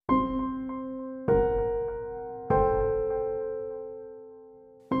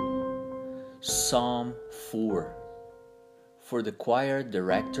Psalm 4. For the choir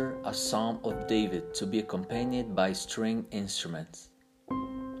director, a psalm of David to be accompanied by string instruments.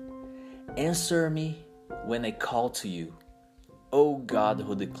 Answer me when I call to you, O God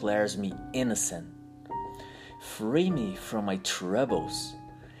who declares me innocent. Free me from my troubles.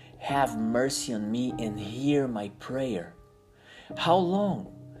 Have mercy on me and hear my prayer. How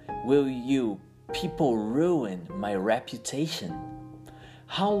long will you people ruin my reputation?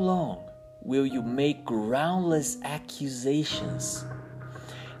 How long will you make groundless accusations?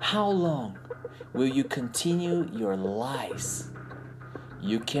 How long will you continue your lies?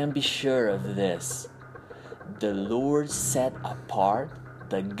 You can be sure of this. The Lord set apart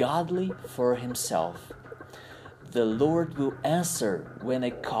the godly for himself. The Lord will answer when I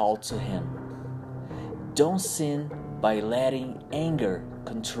call to him. Don't sin by letting anger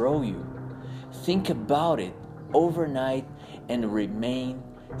control you. Think about it overnight and remain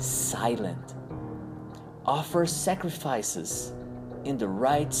silent. Offer sacrifices in the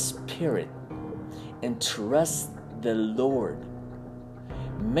right spirit and trust the Lord.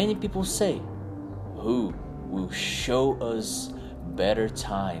 Many people say, "Who will show us better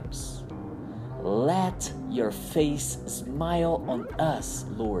times?" Let your face smile on us,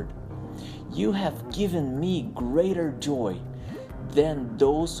 Lord. You have given me greater joy than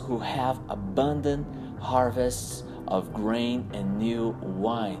those who have abundant harvests of grain and new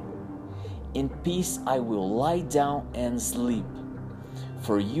wine. In peace I will lie down and sleep,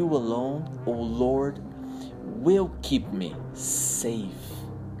 for you alone, O Lord, will keep me safe.